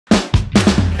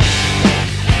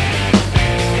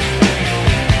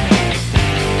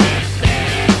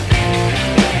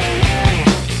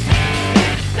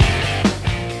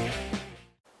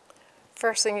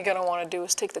first thing you're going to want to do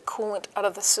is take the coolant out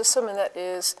of the system, and that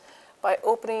is by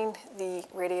opening the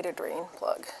radiator drain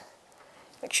plug.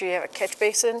 Make sure you have a catch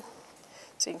basin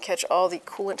so you can catch all the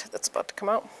coolant that's about to come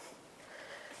out.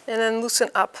 And then loosen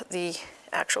up the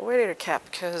actual radiator cap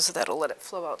because that'll let it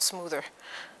flow out smoother.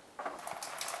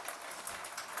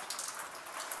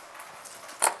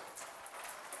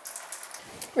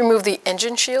 Remove the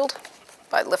engine shield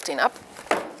by lifting up,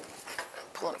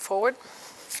 pulling it forward.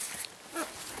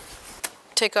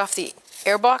 Take off the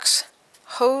airbox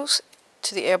hose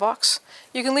to the airbox.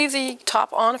 You can leave the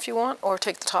top on if you want, or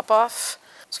take the top off.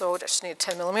 So we just need a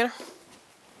 10 millimeter.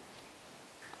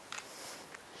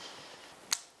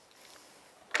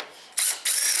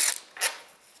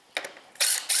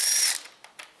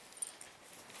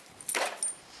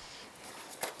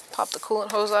 Pop the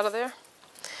coolant hose out of there.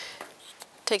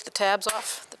 Take the tabs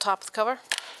off the top of the cover.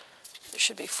 There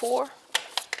should be 4.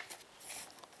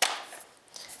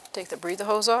 Take the breather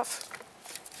hose off.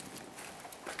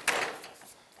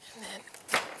 And then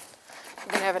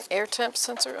we're going to have an air temp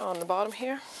sensor on the bottom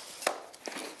here.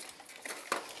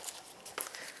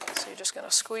 So you're just going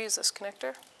to squeeze this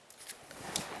connector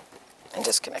and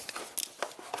disconnect it.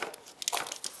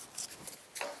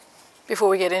 Before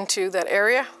we get into that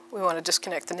area, we want to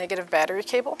disconnect the negative battery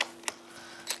cable.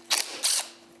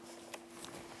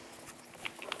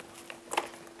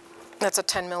 That's a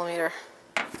 10 millimeter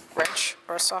wrench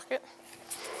or a socket.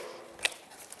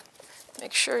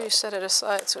 Make sure you set it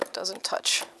aside so it doesn't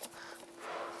touch.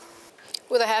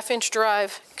 With a 1/2 inch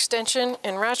drive extension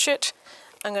and ratchet,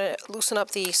 I'm going to loosen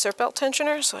up the cert belt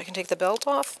tensioner so I can take the belt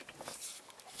off.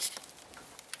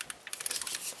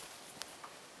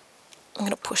 I'm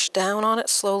going to push down on it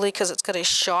slowly because it's got a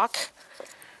shock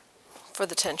for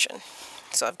the tension.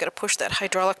 So I've got to push that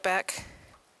hydraulic back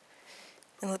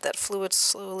and let that fluid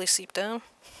slowly seep down.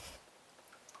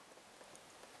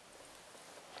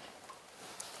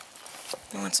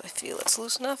 And once I feel it's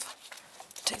loose enough,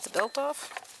 take the belt off,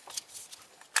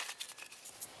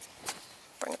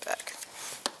 bring it back.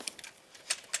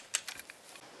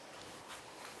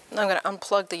 Now I'm going to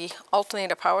unplug the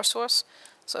alternator power source.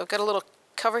 So I've got a little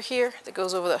cover here that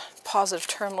goes over the positive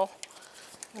terminal.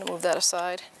 I'm going to move that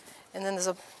aside. And then there's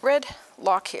a red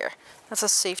lock here. That's a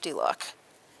safety lock.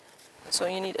 So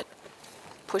you need to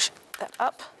push that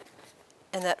up,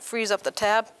 and that frees up the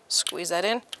tab. Squeeze that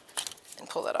in and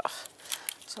pull that off.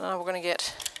 So now we're going to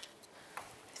get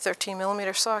a 13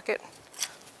 millimeter socket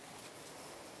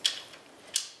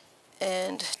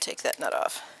and take that nut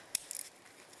off.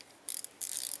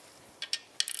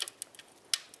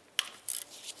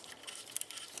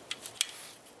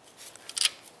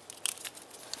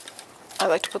 I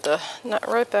like to put the nut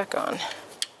right back on.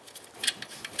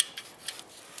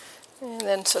 And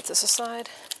then set this aside.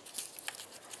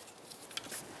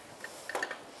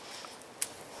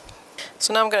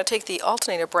 So now I'm going to take the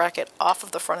alternator bracket off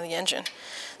of the front of the engine.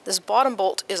 This bottom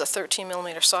bolt is a 13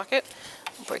 millimeter socket.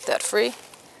 I'll break that free.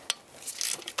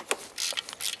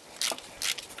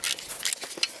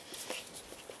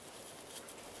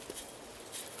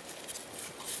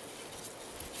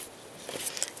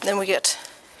 And then we get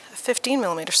a 15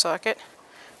 millimeter socket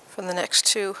for the next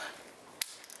 2.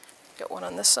 Got one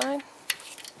on this side.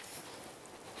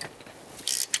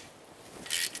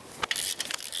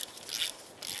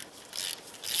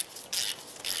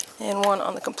 And one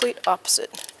on the complete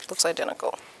opposite. Looks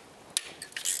identical.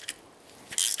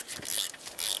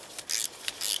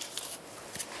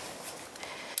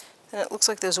 And it looks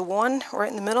like there's one right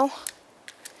in the middle.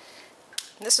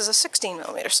 And this is a 16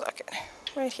 millimeter socket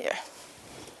right here.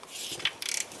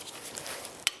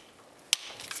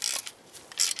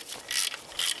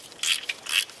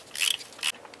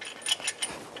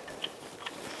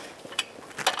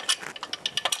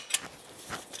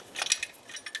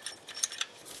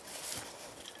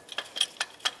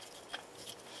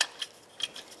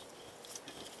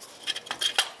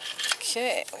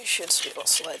 Okay, we should be able to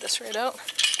slide this right out.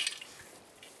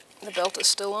 The belt is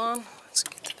still on. Let's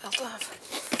get the belt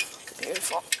off.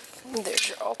 Beautiful. And there's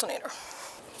your alternator.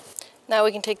 Now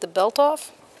we can take the belt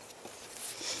off.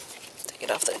 Take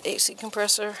it off the AC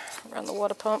compressor, around the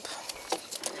water pump,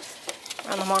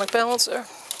 around the harmonic balancer.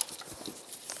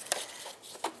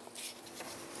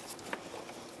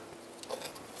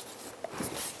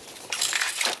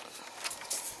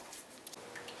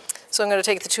 So I'm going to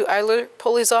take the 2 idler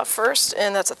pulleys off first,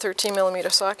 and that's a 13 millimeter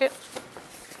socket.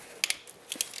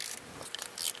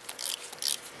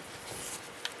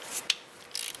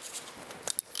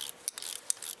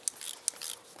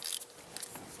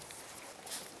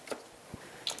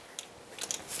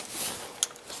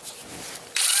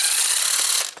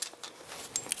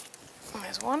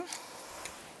 There's one.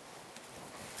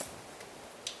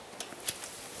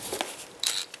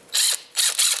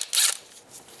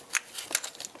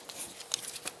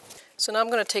 So now I'm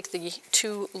going to take the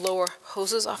two lower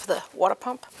hoses off the water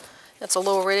pump. That's a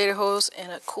lower radiator hose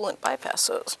and a coolant bypass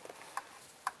hose.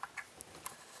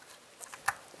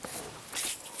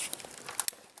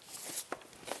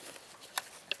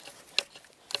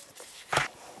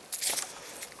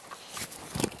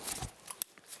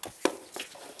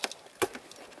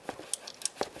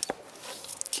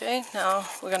 Okay, now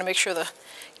we're going to make sure the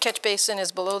catch basin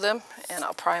is below them, and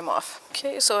I'll pry them off.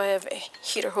 Okay, so I have a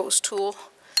heater hose tool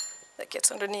that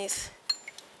gets underneath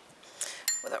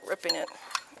without ripping it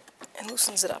and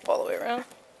loosens it up all the way around.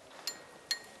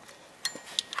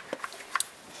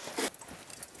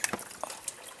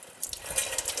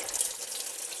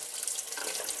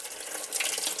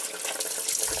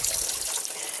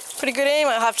 Pretty good aim,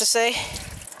 I'll have to say.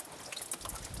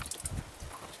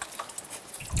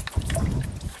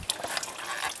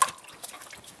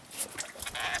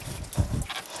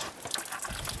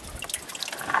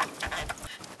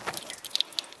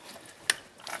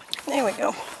 There we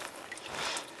go.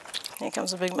 Here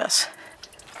comes a big mess.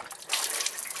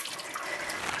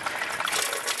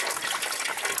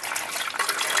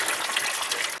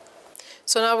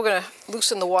 So now we're going to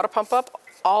loosen the water pump up,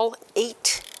 all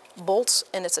 8 bolts,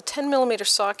 and it's a 10mm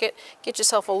socket. Get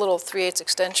yourself a little 3/8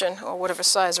 extension or whatever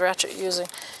size ratchet you're using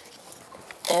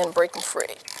and break them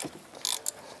free.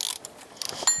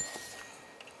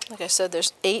 Like I said,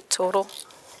 there's 8 total.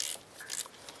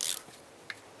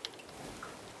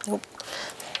 Nope.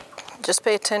 Just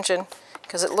pay attention,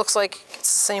 because it looks like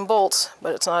it's the same bolts,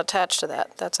 but it's not attached to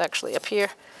that. That's actually up here.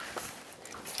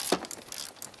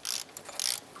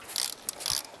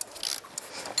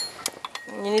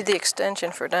 You need the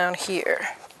extension for down here.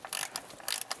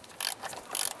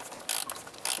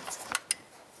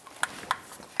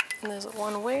 And there's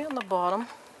one way on the bottom.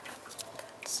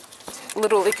 It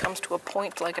literally comes to a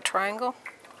point like a triangle.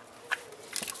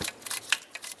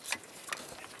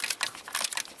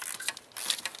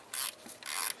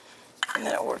 And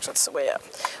then it works its way up.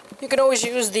 You can always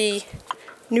use the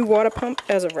new water pump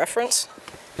as a reference.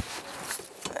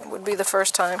 It would be the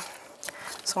first time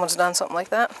someone's done something like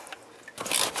that.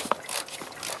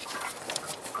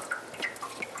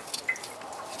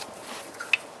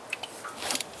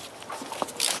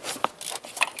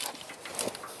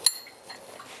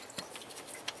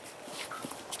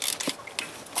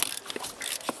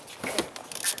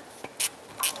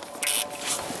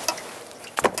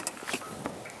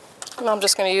 Now I'm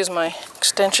just going to use my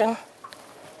extension.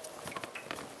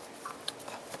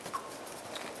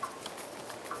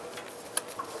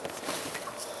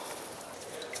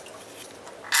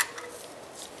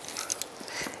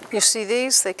 You see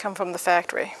these? They come from the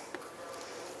factory.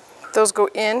 Those go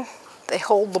in, they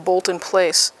hold the bolt in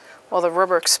place while the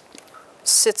rubber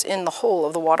sits in the hole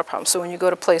of the water pump. So when you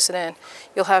go to place it in,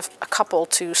 you'll have a couple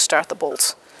to start the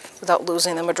bolts without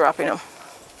losing them or dropping them.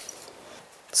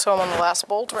 So I'm on the last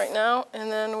bolt right now, and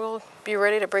then we'll be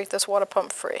ready to break this water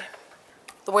pump free.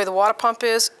 The way the water pump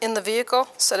is in the vehicle,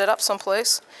 set it up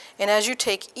someplace, and as you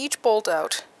take each bolt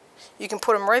out, you can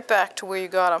put them right back to where you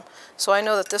got them. So I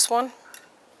know that this one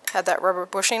had that rubber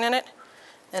bushing in it,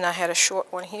 and I had a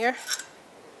short one here,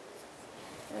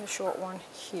 and a short one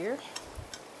here.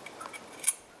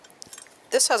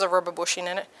 This has a rubber bushing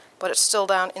in it, but it's still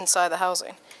down inside the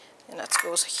housing, and that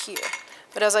goes here.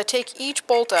 But as I take each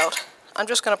bolt out, I'm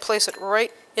just going to place it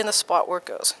right in the spot where it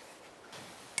goes.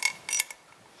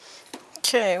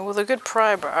 Okay, with a good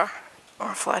pry bar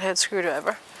or a flathead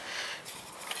screwdriver,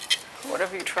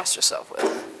 whatever you trust yourself with.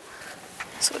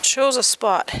 So it shows a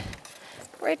spot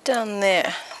right down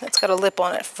there that's got a lip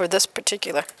on it for this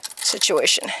particular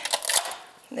situation.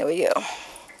 There we go.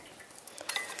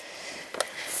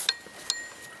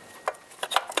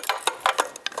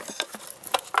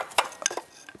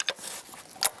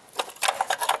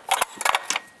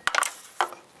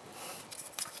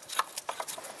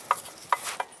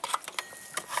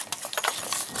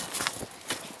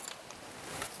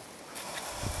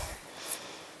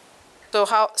 So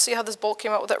see how this bolt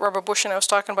came out with that rubber bushing I was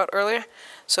talking about earlier?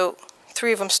 So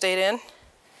 3 of them stayed in,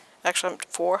 actually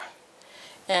 4,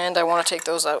 and I want to take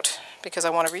those out because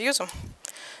I want to reuse them.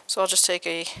 So I'll just take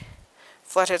a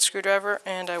flathead screwdriver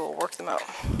and I will work them out.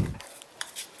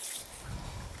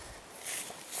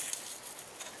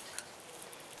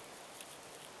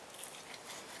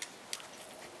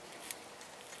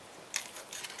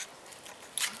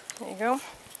 There you go.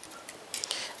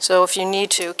 So if you need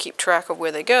to keep track of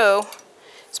where they go,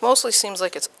 it mostly seems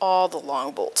like it's all the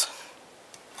long bolts.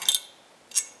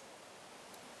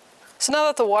 So now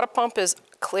that the water pump is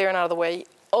clear and out of the way,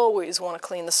 always want to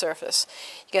clean the surface.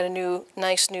 You got a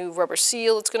nice new rubber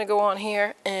seal that's going to go on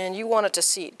here, and you want it to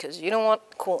seat because you don't want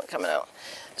coolant coming out.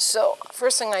 So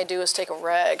first thing I do is take a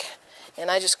rag,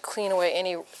 and I just clean away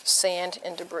any sand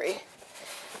and debris.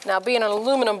 Now, being an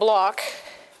aluminum block,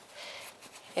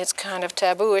 it's kind of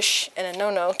taboo-ish and a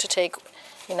no-no to take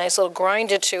a nice little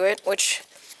grinder to it, which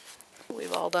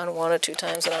we've all done 1 or 2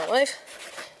 times in our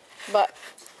life. But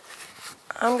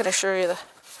I'm going to show you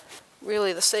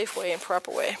really the safe way and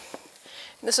proper way.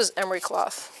 And this is emery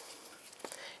cloth.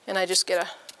 And I just get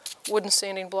a wooden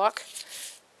sanding block.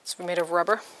 It's made of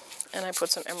rubber. And I put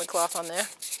some emery cloth on there.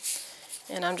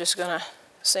 And I'm just going to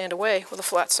sand away with a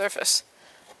flat surface.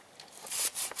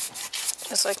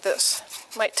 Just like this.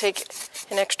 Might take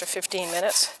an extra 15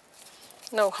 minutes.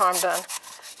 No harm done.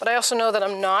 But I also know that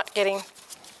I'm not getting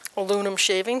aluminum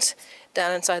shavings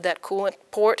down inside that coolant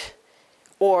port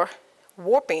or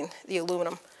warping the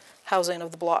aluminum housing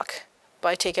of the block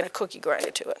by taking a cookie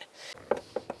grinder to it.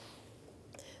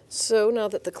 So now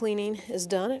that the cleaning is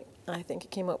done, I think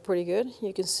it came out pretty good.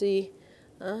 You can see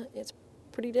it's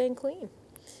pretty dang clean.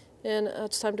 And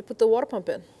it's time to put the water pump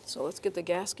in. So let's get the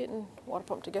gasket and water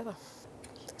pump together.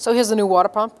 So here's the new water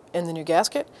pump and the new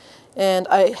gasket. And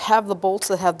I have the bolts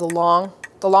that have the long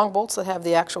bolts that have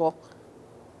the actual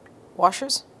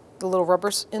washers, the little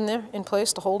rubbers in there in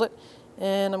place to hold it.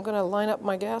 And I'm going to line up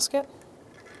my gasket.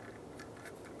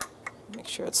 Make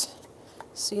sure it's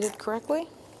seated correctly.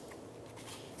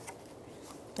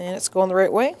 And it's going the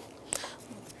right way.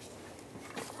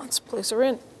 Let's place her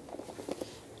in.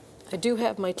 I do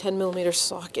have my 10mm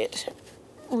socket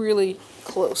really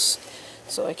close,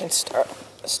 so I can start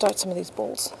some of these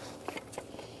bolts.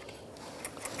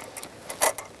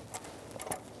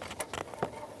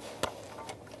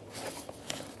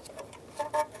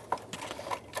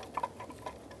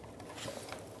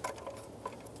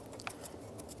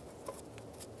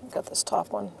 Got this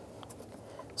top one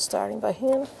starting by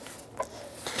hand.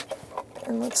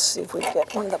 And let's see if we can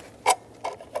get one of the...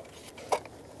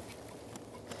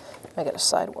 I got a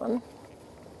side one.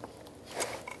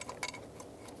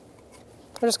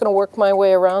 I'm just going to work my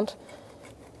way around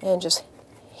and just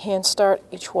hand start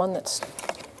each one that's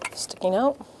sticking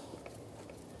out.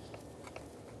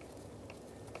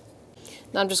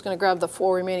 Now I'm just going to grab the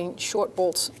 4 remaining short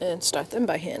bolts and start them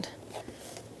by hand.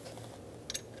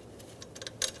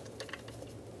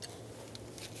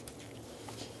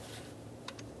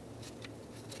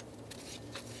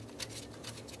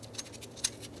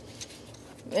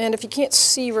 And if you can't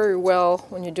see very well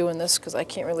when you're doing this, because I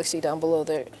can't really see down below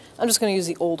there, I'm just going to use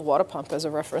the old water pump as a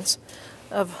reference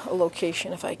of a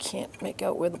location if I can't make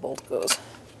out where the bolt goes.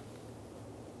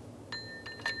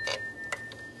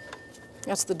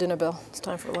 That's the dinner bell. It's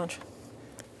time for lunch.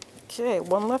 Okay,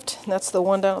 one left, and that's the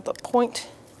one down at the point,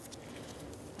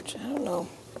 which I don't know.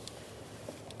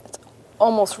 It's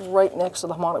almost right next to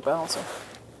the harmonic balancer.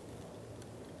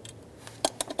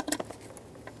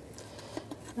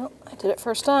 Nope, I did it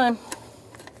first time.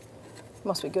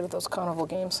 Must be good at those carnival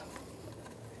games.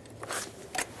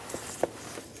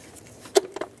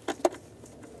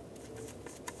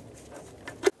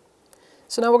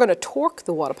 So now we're going to torque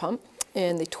the water pump,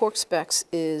 and the torque specs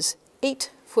is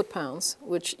 8 foot-pounds,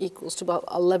 which equals to about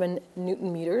 11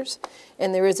 Newton meters.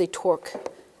 And there is a torque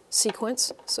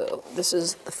sequence. So this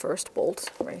is the first bolt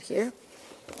right here.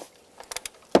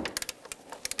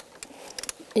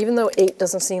 Even though 8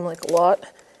 doesn't seem like a lot,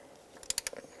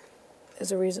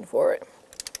 there's a reason for it.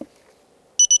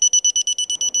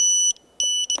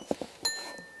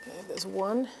 Okay, there's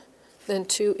 1. Then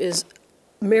 2 is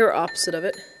mirror opposite of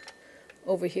it,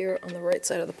 over here on the right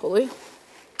side of the pulley.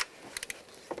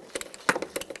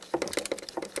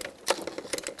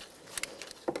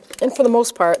 And for the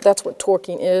most part, that's what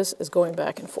torquing is going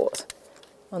back and forth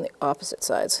on the opposite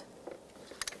sides.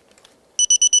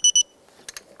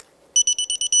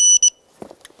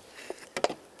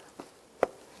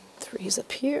 Three's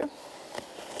up here.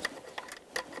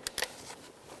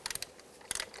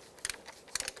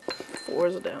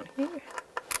 Fours are down here.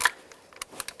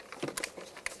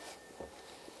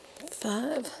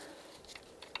 5.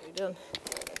 We're done.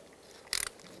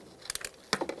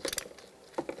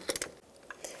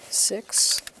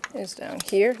 6 is down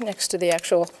here next to the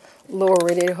actual lower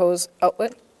radiator hose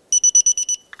outlet.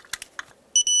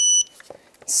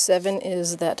 7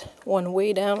 is that one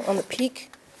way down on the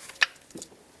peak.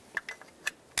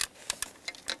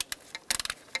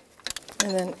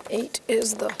 And then 8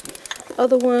 is the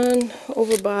other one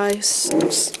over by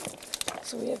 6.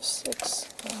 So we have 6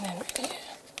 and then right here.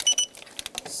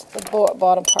 It's the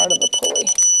bottom part of the pulley.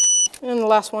 And the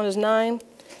last one is 9,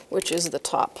 which is the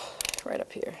top right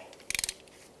up here.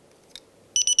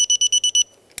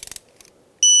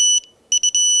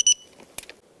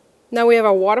 Now we have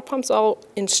our water pumps all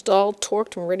installed,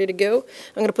 torqued, and ready to go.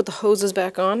 I'm going to put the hoses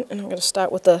back on, and I'm going to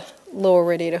start with the lower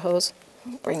radiator hose.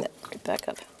 Bring that right back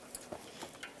up.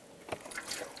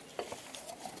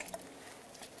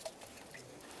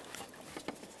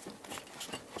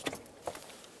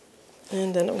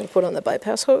 And then I'm going to put on the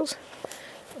bypass hose,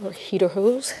 or heater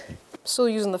hose. I'm still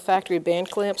using the factory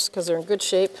band clamps because they're in good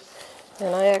shape,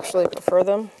 and I actually prefer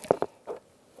them.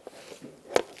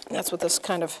 And that's what this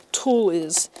kind of tool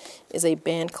is a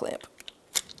band clamp.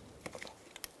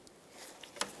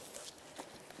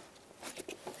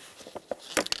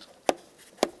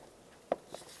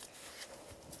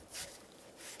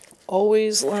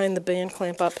 Always line the band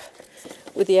clamp up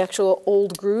with the actual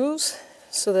old grooves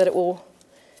so that it will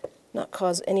not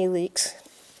cause any leaks.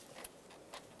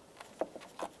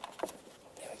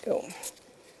 There we go.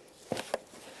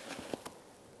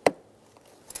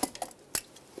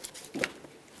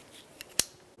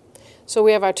 So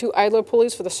we have our 2 idler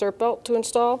pulleys for the SERP belt to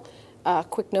install.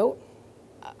 Quick note,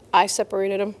 I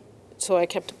separated them so I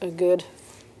kept a good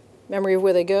memory of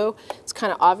where they go. It's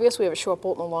kind of obvious. We have a short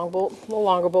bolt and a long bolt. The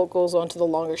longer bolt goes onto the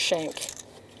longer shank.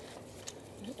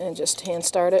 And just hand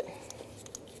start it.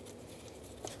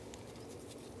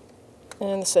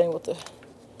 And the same with the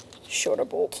shorter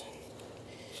bolt.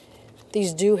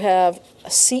 These do have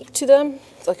a seat to them.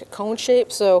 It's like a cone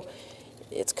shape, so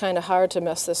it's kind of hard to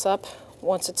mess this up.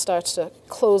 Once it starts to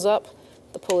close up,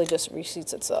 the pulley just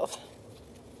reseats itself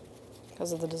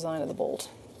because of the design of the bolt.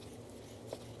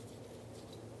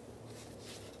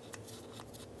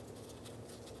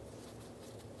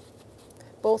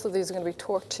 Both of these are going to be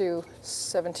torqued to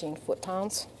 17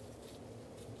 foot-pounds.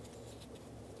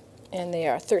 And they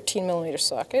are 13mm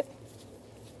socket.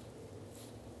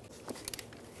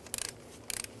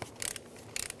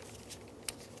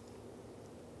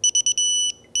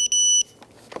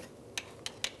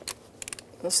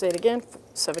 Let's say it again,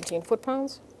 17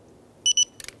 foot-pounds.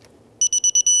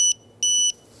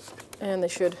 And they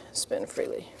should spin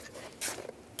freely.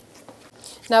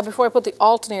 Now before I put the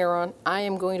alternator on, I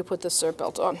am going to put this SERP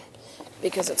belt on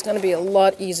because it's going to be a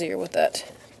lot easier with that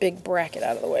big bracket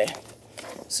out of the way.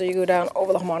 So you go down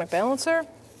over the harmonic balancer,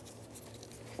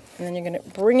 and then you're going to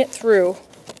bring it through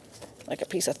like a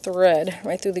piece of thread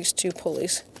right through these 2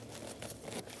 pulleys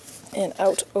and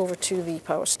out over to the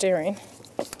power steering.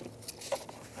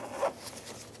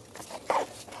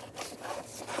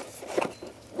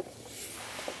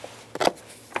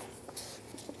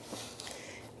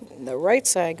 The right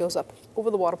side goes up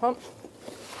over the water pump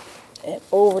and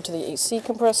over to the AC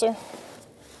compressor.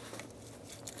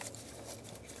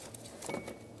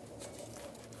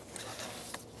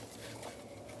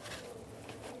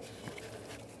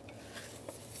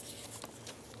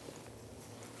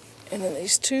 And then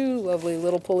these 2 lovely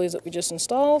little pulleys that we just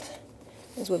installed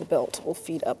is where the belt will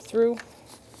feed up through.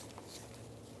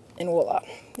 And voila,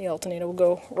 the alternator will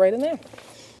go right in there.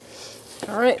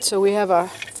 All right, so we have our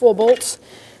 4 bolts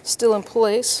still in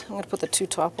place. I'm going to put the 2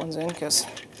 top ones in because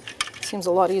it seems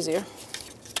a lot easier.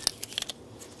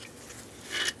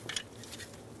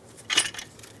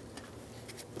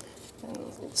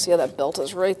 And see how that belt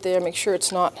is right there. Make sure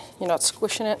it's not, you're not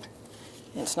squishing it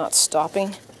and it's not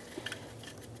stopping.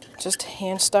 Just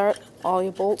hand start all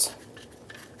your bolts.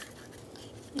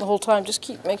 The whole time, just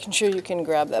keep making sure you can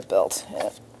grab that belt. Yeah,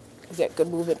 we've got good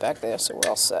movement back there, so we're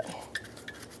all set.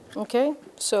 Okay,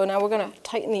 so now we're going to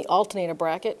tighten the alternator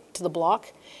bracket to the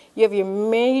block. You have your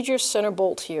major center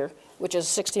bolt here, which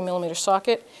is a 60mm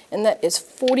socket, and that is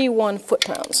 41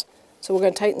 foot-pounds. So we're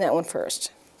going to tighten that one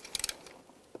first.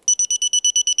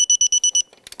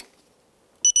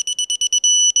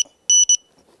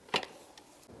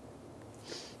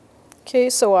 Okay,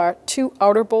 so our 2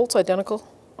 outer bolts, identical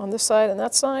on this side and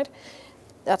that side,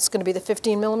 that's going to be the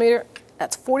 15mm.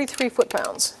 That's 43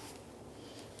 foot-pounds.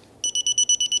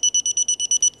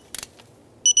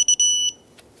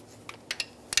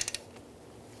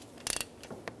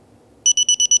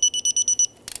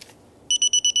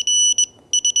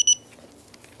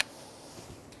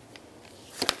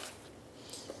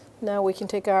 Now we can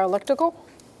take our electrical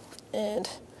and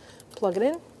plug it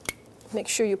in. Make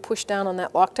sure you push down on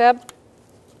that lock tab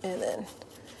and then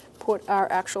put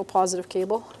our actual positive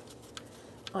cable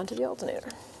onto the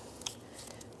alternator.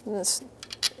 And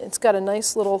it's got a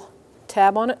nice little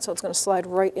tab on it, so it's going to slide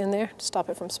right in there to stop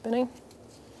it from spinning.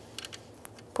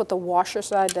 Put the washer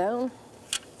side down.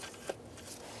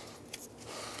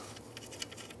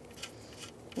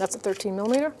 That's a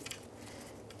 13mm.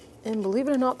 And believe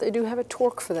it or not, they do have a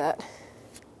torque for that.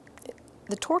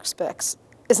 The torque specs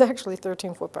is actually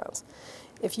 13 foot-pounds.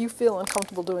 If you feel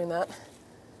uncomfortable doing that,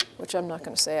 which I'm not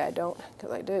going to say I don't,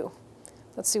 because I do,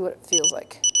 let's see what it feels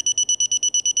like.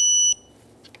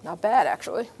 Not bad,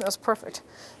 actually. That's perfect.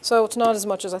 So it's not as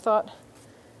much as I thought.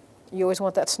 You always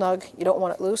want that snug. You don't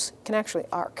want it loose. It can actually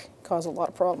arc, cause a lot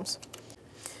of problems.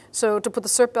 So to put the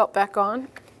cert belt back on,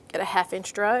 get a 1/2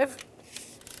 inch drive.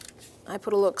 I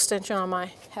put a little extension on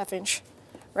my 1/2 inch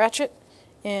ratchet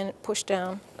and push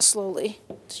down slowly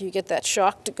so you get that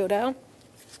shock to go down.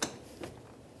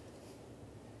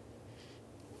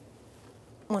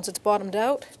 Once it's bottomed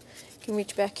out, you can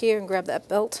reach back here and grab that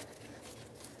belt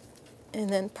and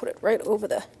then put it right over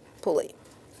the pulley.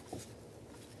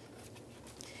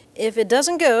 If it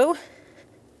doesn't go,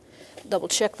 double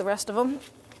check the rest of them,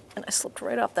 and I slipped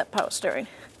right off that power steering.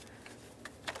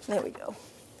 There we go.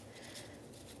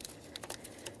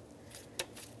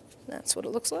 That's what it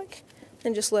looks like.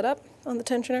 And just let up on the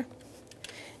tensioner,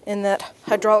 and that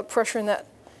hydraulic pressure in that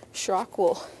shock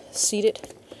will seat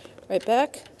it right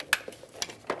back.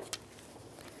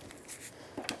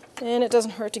 And it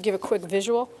doesn't hurt to give a quick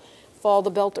visual. Follow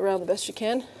the belt around the best you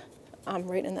can. I'm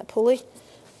right in that pulley,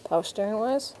 power steering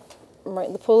wise. I'm right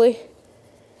in the pulley.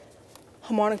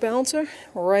 Harmonic balancer,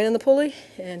 right in the pulley.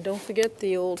 And don't forget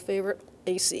the old favorite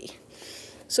AC.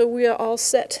 So we are all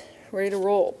set, ready to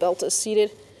roll. Belt is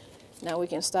seated. Now we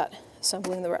can start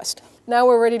assembling the rest. Now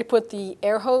we're ready to put the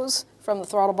air hose from the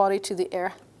throttle body to the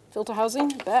air filter housing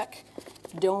back.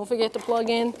 Don't forget to plug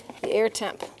in the air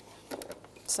temp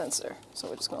sensor. So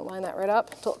we're just going to line that right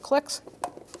up until it clicks.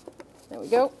 There we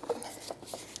go.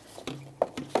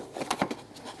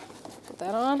 Put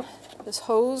that on. This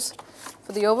hose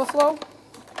for the overflow.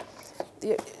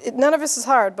 None of this is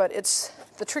hard, but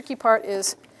the tricky part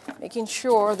is making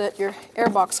sure that your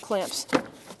airbox clamps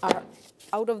are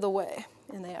out of the way,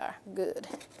 and they are. Good.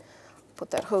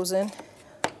 Put that hose in.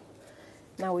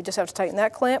 Now we just have to tighten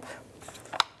that clamp.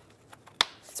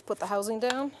 Let's put the housing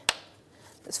down.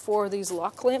 There's 4 of these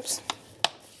lock clamps,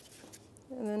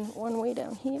 and then one way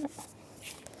down here.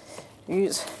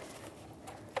 Use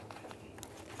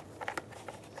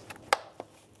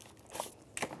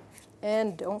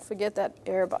and don't forget that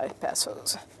air bypass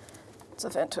hose. It's a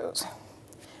vent hose.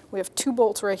 We have 2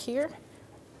 bolts right here,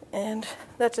 and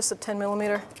that's just a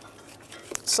 10mm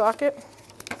socket.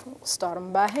 We'll start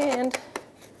them by hand.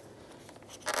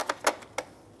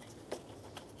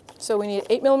 So we need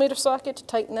an 8mm socket to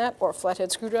tighten that, or a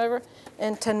flathead screwdriver,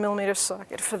 and 10mm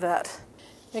socket for that.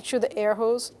 Make sure the air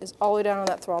hose is all the way down on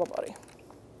that throttle body.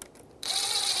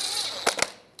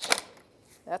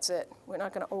 That's it. We're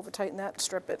not going to over tighten that and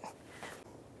strip it.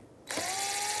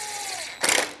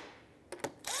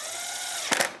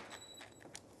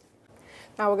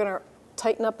 Now we're going to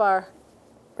tighten up our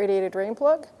radiator drain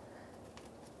plug.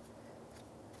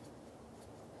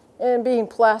 And being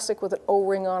plastic with an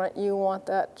O-ring on it, you want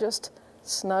that just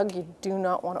snug. You do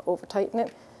not want to over tighten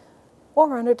it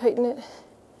or under tighten it.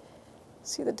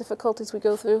 See the difficulties we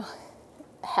go through?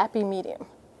 Happy medium.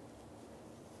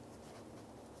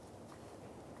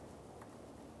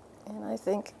 And I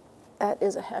think that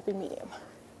is a happy medium.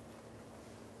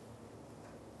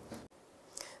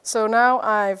 So now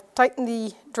I've tightened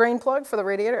the drain plug for the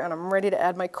radiator, and I'm ready to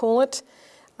add my coolant.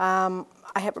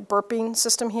 I have a burping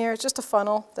system here. It's just a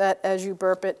funnel that as you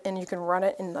burp it, and you can run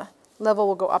it, and the level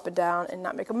will go up and down and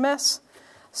not make a mess.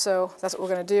 So that's what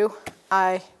we're going to do.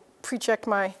 I pre-checked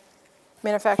my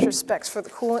manufacturer's specs for the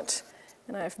coolant,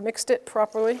 and I've mixed it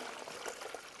properly.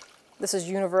 This is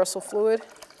universal fluid.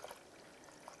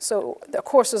 So of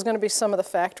course there's going to be some of the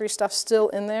factory stuff still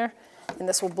in there, and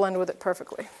this will blend with it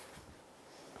perfectly.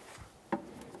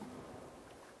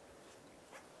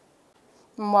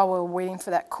 And while we're waiting for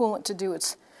that coolant to do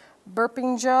its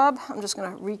burping job, I'm just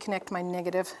going to reconnect my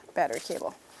negative battery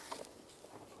cable.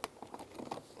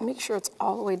 Make sure it's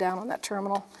all the way down on that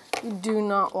terminal. You do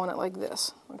not want it like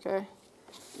this, okay?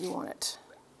 You want it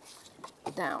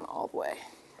down all the way.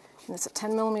 And it's a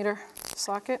 10mm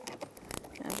socket.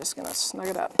 And I'm just going to snug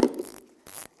it up.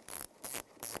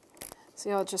 See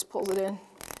how it just pulls it in?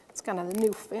 It's kind of the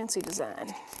new fancy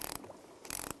design.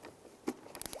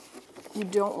 You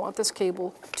don't want this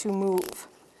cable to move.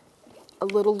 A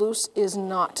little loose is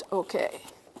not okay.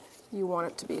 You want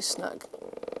it to be snug.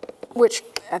 Which,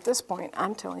 at this point,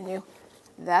 I'm telling you,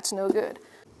 that's no good.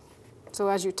 So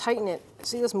as you tighten it,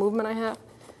 see this movement I have?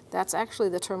 That's actually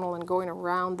the terminal end going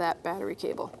around that battery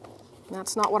cable. And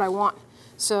that's not what I want.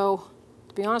 So,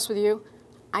 to be honest with you,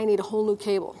 I need a whole new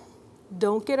cable.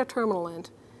 Don't get a terminal end,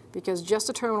 because just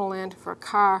a terminal end for a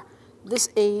car this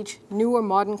age, newer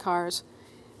modern cars,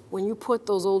 when you put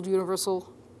those old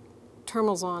universal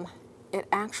terminals on, it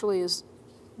actually is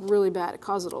really bad. It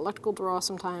causes electrical draw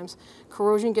sometimes.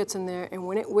 Corrosion gets in there, and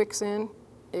when it wicks in,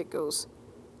 it goes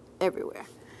everywhere.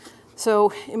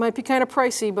 So it might be kind of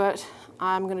pricey, but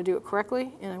I'm going to do it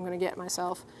correctly, and I'm going to get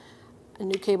myself a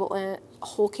new cable and a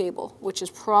whole cable, which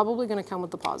is probably going to come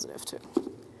with the positive too.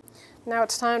 Now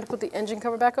it's time to put the engine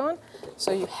cover back on.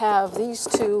 So you have these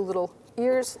two little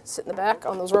ears sit in the back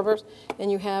on those rubbers,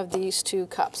 and you have these two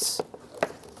cups.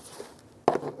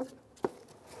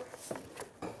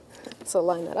 So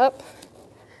line that up,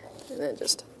 and then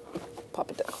just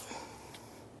pop it down.